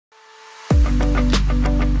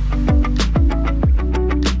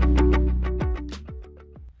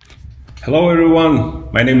Hello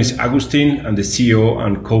everyone, my name is Agustin. I'm the CEO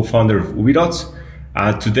and co-founder of Ubidots.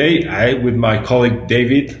 Today I, with my colleague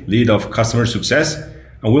David, lead of customer success,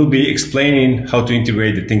 and we'll be explaining how to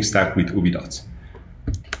integrate the Think Stack with Ubidots.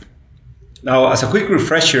 Now, as a quick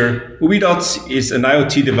refresher, Ubidots is an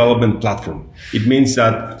IoT development platform. It means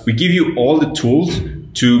that we give you all the tools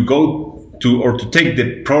to go to or to take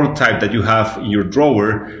the prototype that you have in your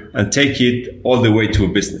drawer and take it all the way to a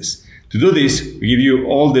business. To do this, we give you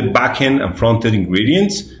all the backend and frontend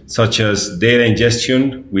ingredients, such as data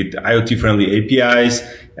ingestion with IoT-friendly APIs,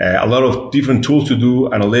 a lot of different tools to do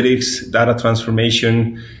analytics, data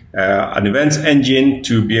transformation, an events engine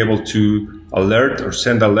to be able to alert or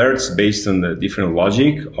send alerts based on the different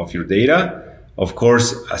logic of your data. Of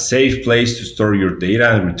course, a safe place to store your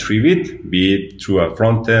data and retrieve it, be it through a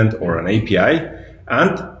frontend or an API,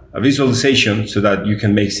 and a visualization so that you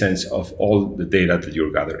can make sense of all the data that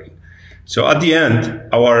you're gathering. So at the end,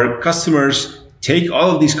 our customers take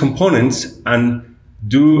all of these components and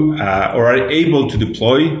do or are able to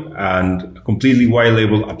deploy a completely white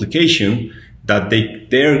label application that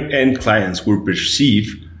their end clients will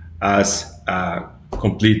perceive as a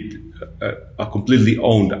completely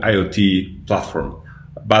owned IoT platform,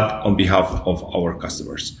 but on behalf of our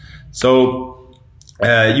customers. So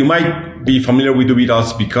you might be familiar with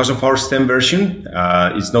Ubidots because of our STEM version.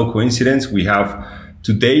 It's no coincidence. We have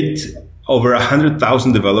to date over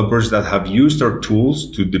 100,000 developers that have used our tools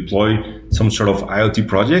to deploy some sort of IoT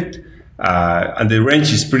project. And the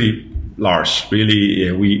range is pretty large. Really,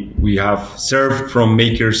 we have served from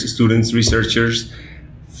makers, students, researchers,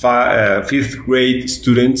 fifth grade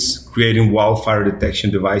students creating wildfire detection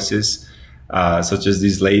devices, such as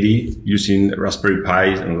this lady using Raspberry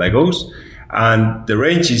Pis and Legos. And the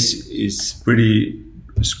range is pretty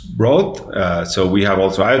broad. So we have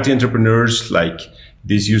also IoT entrepreneurs like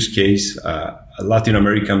this use case, a Latin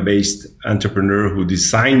American-based entrepreneur who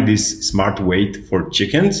designed this smart weight for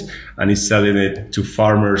chickens and is selling it to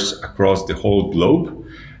farmers across the whole globe.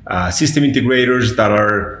 System integrators that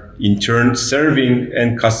are in turn serving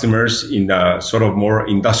end customers in a sort of more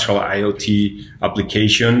industrial IoT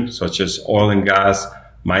application, such as oil and gas,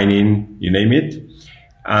 mining, you name it.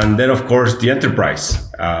 And then, of course, the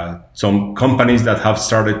enterprise. Some companies that have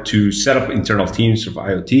started to set up internal teams of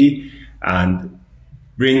IoT and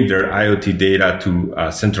bring their IoT data to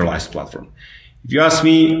a centralized platform. If you ask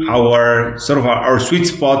me, our sweet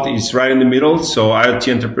spot is right in the middle. So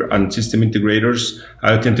IoT and system integrators,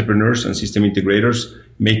 IoT entrepreneurs and system integrators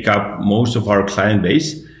make up most of our client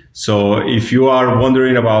base. So if you are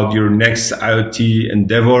wondering about your next IoT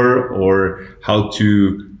endeavor or how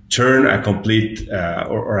to turn a complete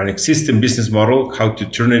or an existing business model, how to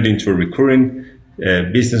turn it into a recurring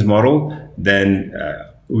business model, then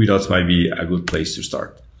Ubidots might be a good place to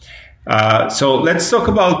start. So let's talk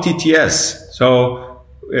about TTS. So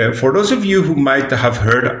for those of you who might have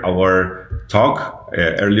heard our talk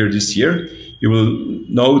earlier this year, you will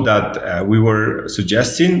know that we were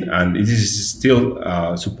suggesting, and this is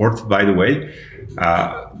still supported by the way,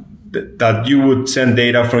 that you would send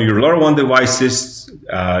data from your LoRaWAN devices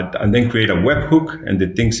and then create a webhook and the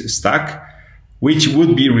Think Stack, which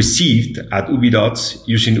would be received at Ubidots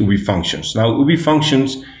using Ubi functions. Now, Ubi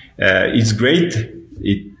functions is great.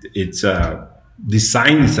 It's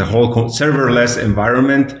designed, it's a whole serverless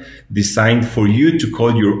environment designed for you to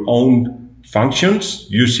call your own functions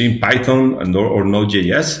using Python or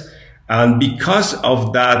Node.js. And because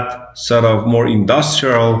of that sort of more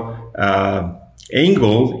industrial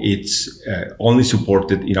angle, it's only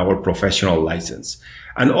supported in our professional license.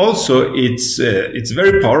 And also it's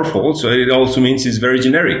very powerful. So it also means it's very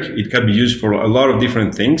generic. It can be used for a lot of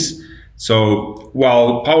different things. So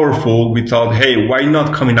while powerful, we thought, hey, why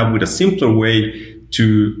not coming up with a simpler way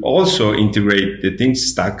to also integrate the Think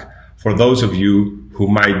Stack for those of you who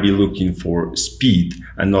might be looking for speed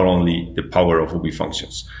and not only the power of Ubi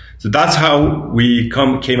functions. So that's how we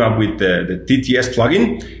came up with the TTS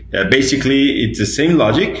plugin. Basically, it's the same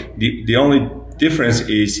logic. The only difference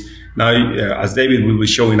is now, as David will be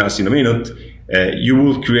showing us in a minute, you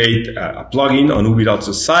will create a plugin on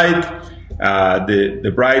Ubidots' side.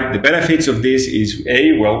 The benefits of this is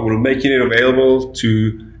we're making it available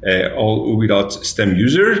to all Ubidots STEM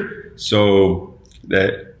users. So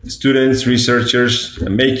the students, researchers,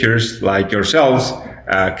 and makers like yourselves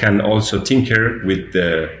can also tinker with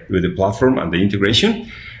the platform and the integration.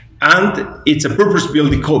 And it's a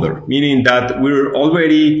purpose-built decoder, meaning that we're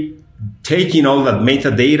already taking all that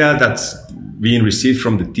metadata that's being received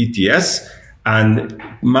from the TTS and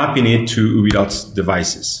mapping it to Ubidots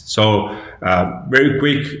devices. So very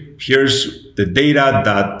quick, here's the data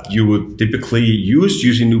that you would typically use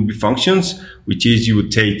using Ubi functions, which is you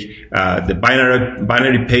would take the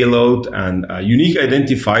binary payload and a unique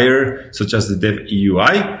identifier such as the dev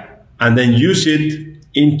EUI, and then use it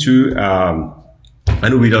into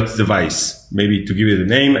an Ubidots device, maybe to give it a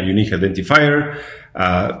name, a unique identifier.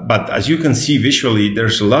 But as you can see visually,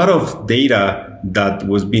 there's a lot of data that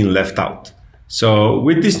was being left out. So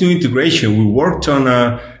with this new integration, we worked on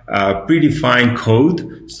a predefined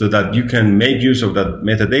code so that you can make use of that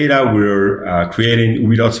metadata. We're creating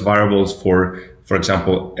Ubidots variables for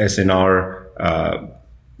example, SNR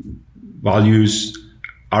values,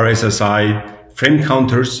 RSSI, frame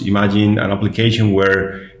counters. Imagine an application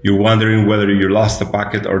where you're wondering whether you lost a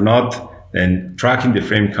packet or not, and tracking the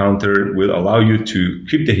frame counter will allow you to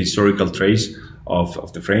keep the historical trace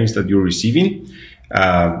of the frames that you're receiving.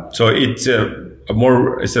 So it's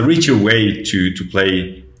a richer way to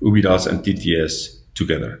play Ubidots and TTS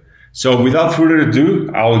together. So without further ado,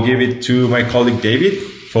 I'll give it to my colleague David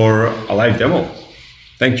for a live demo.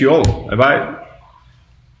 Thank you all. Bye-bye.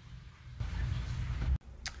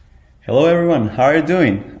 Hello everyone, how are you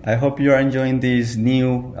doing? I hope you are enjoying this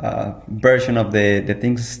new version of the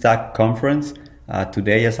Things Stack conference.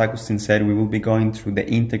 Today, as Agustin said, we will be going through the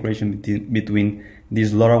integration between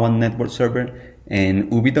this LoRaWAN network server and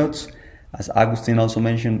Ubidots. As Agustin also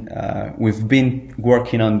mentioned, we've been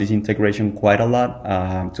working on this integration quite a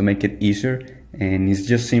lot to make it easier, and it's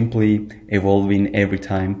just simply evolving every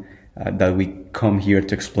time that we come here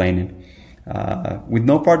to explain it. With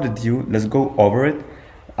no further ado, let's go over it.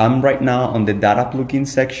 I'm right now on the data plugin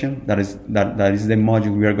section. That is the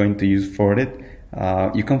module we are going to use for it.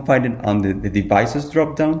 You can find it on the devices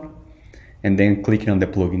dropdown, and then clicking on the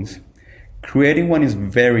plugins. Creating one is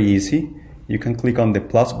very easy. You can click on the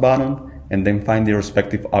plus button and then find the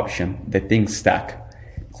respective option, the Things Stack.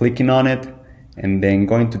 Clicking on it and then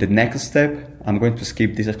going to the next step. I'm going to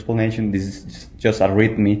skip this explanation. This is just a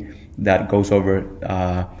README that goes over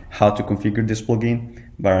how to configure this plugin,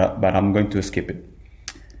 but I'm going to skip it.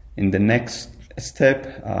 In the next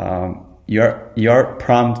step, you're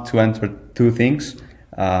prompted to enter two things: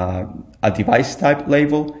 a device type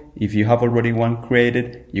label. If you have already one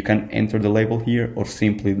created, you can enter the label here, or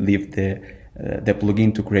simply leave the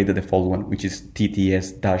plugin to create the default one, which is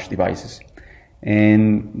TTS-devices.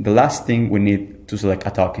 And the last thing, we need to select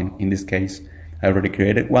a token. In this case, I already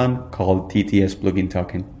created one called TTS plugin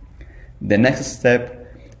token. The next step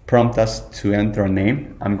prompts us to enter a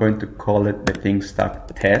name. I'm going to call it the Things Stack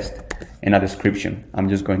test, and a description. I'm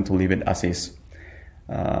just going to leave it as is.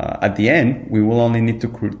 At the end, we will only need to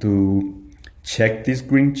check this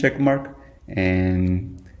green check mark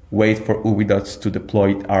and wait for Ubidots to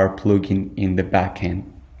deploy our plugin in the backend.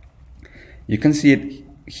 You can see it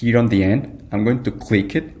here on the end. I'm going to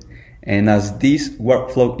click it, and as this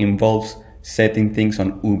workflow involves setting things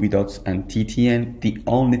on Ubidots and TTN, the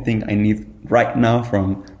only thing I need right now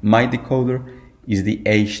from my decoder is the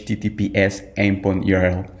HTTPS endpoint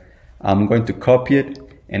URL. I'm going to copy it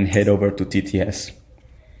and head over to TTS.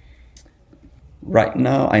 Right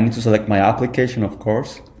now, I need to select my application, of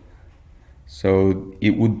course. So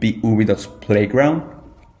it would be Ubidots Playground.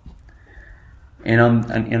 And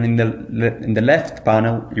in the left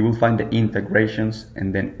panel, you will find the integrations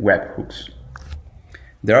and then webhooks.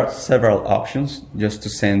 There are several options just to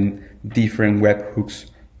send different webhooks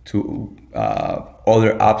to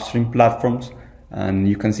other upstream platforms, and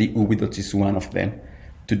you can see Ubidots is one of them.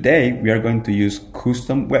 Today, we are going to use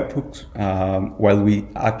custom webhooks while we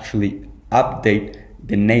actually update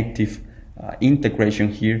the native integration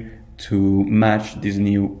here to match this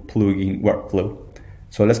new plugin workflow.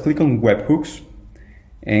 So let's click on webhooks,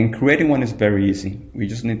 and creating one is very easy. We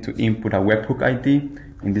just need to input a webhook ID.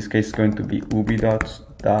 In this case, it's going to be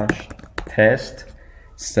Ubidots-test.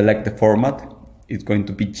 Select the format. It's going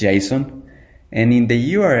to be JSON. And in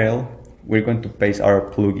the URL, we're going to paste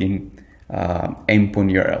our plugin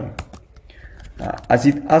endpoint URL. As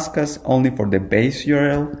it asks us only for the base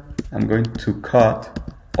URL, I'm going to cut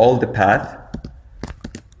all the path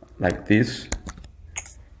like this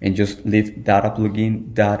and just leave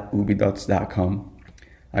dataplugin.ubidots.com.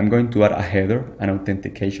 I'm going to add a header, an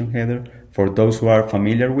authentication header, for those who are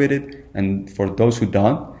familiar with it, and for those who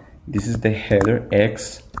don't, this is the header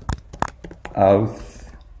X auth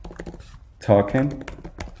token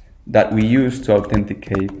that we use to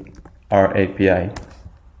authenticate our API.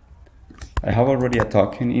 I have already a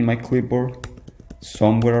token in my clipboard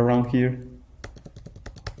somewhere around here.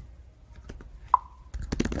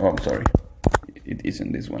 Oh, I'm sorry, it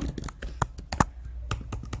isn't this one.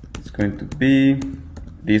 It's going to be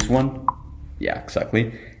this one. Yeah,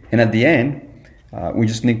 exactly. And at the end, we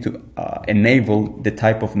just need to enable the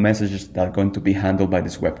type of messages that are going to be handled by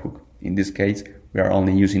this webhook. In this case, we are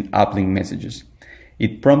only using uplink messages.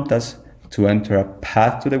 It prompts us to enter a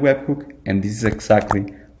path to the webhook, and this is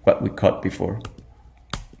exactly what we caught before.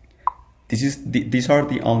 These are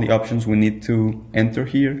the only options we need to enter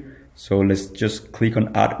here. So let's just click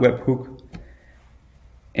on Add Webhook.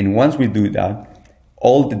 And once we do that,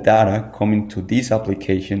 all the data coming to this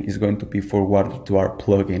application is going to be forwarded to our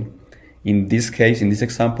plugin. In this case, in this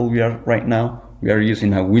example we are right now, we are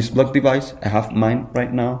using a WizBlock device. I have mine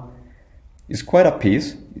right now. It's quite a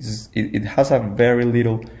piece. It has a very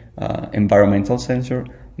little environmental sensor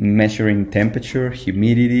measuring temperature,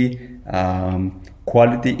 humidity,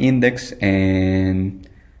 quality index, and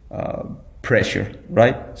pressure,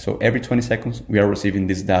 right? So every 20 seconds we are receiving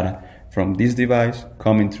this data from this device,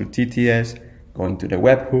 coming through TTS, going to the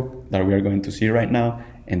webhook that we are going to see right now,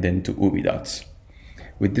 and then to Ubidots.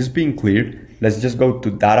 With this being clear, let's just go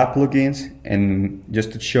to data plugins, and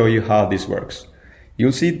just to show you how this works.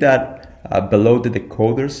 You'll see that below the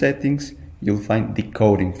decoder settings, you'll find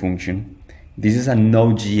decoding function. This is a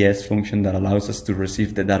Node.js function that allows us to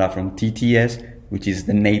receive the data from TTS, which is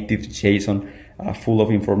the native JSON full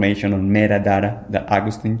of information on metadata that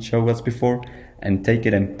Agustin showed us before, and take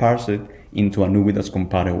it and parse it into an Ubidots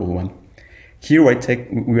compatible one. Here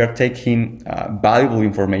we are taking valuable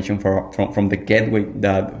information from the gateway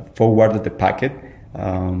that forwarded the packet,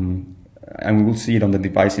 and we will see it on the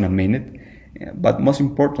device in a minute. But most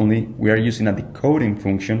importantly, we are using a decoding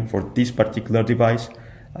function for this particular device,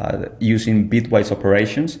 using bitwise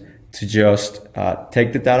operations to just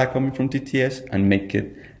take the data coming from TTS and make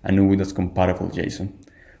it an Ubidots compatible JSON.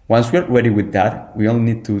 Once we're ready with that, we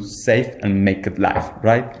only need to save and make it live,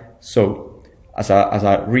 right? So as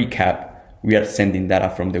a recap, we are sending data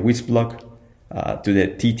from the WizBlock to the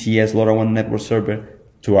TTS LoRaWAN network server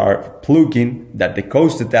to our plugin that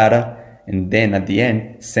decodes the data, and then at the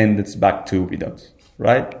end sends it back to Ubidots,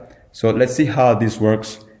 right? So let's see how this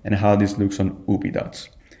works and how this looks on Ubidots.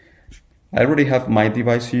 I already have my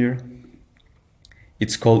device here.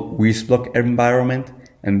 It's called WizBlock environment,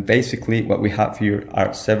 and basically what we have here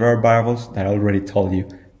are several variables that I already told you: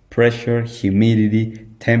 pressure, humidity,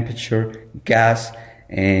 temperature, gas,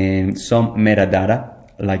 and some metadata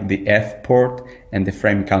like the F port and the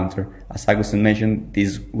frame counter. As Agustin mentioned,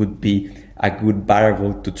 this would be a good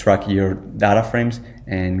variable to track your data frames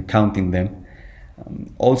and counting them.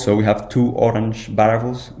 Also, we have two orange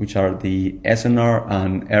variables, which are the SNR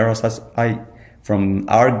and RSSI from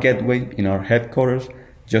our gateway in our headquarters,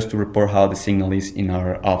 just to report how the signal is in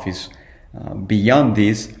our office. Beyond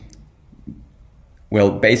this,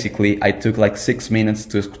 well, basically, I took like 6 minutes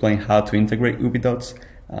to explain how to integrate Ubidots.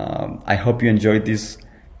 I hope you enjoyed this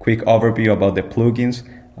quick overview about the plugins.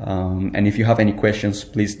 And if you have any questions,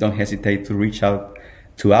 please don't hesitate to reach out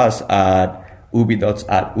to us at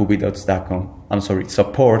ubidots@ubidots.com. I'm sorry,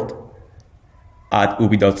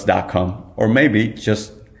 support@ubidots.com. Or maybe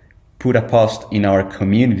just put a post in our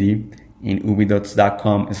community in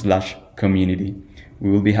ubidots.com/community. We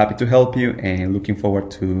will be happy to help you, and looking forward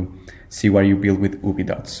to see what you build with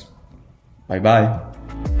Ubidots. Bye bye.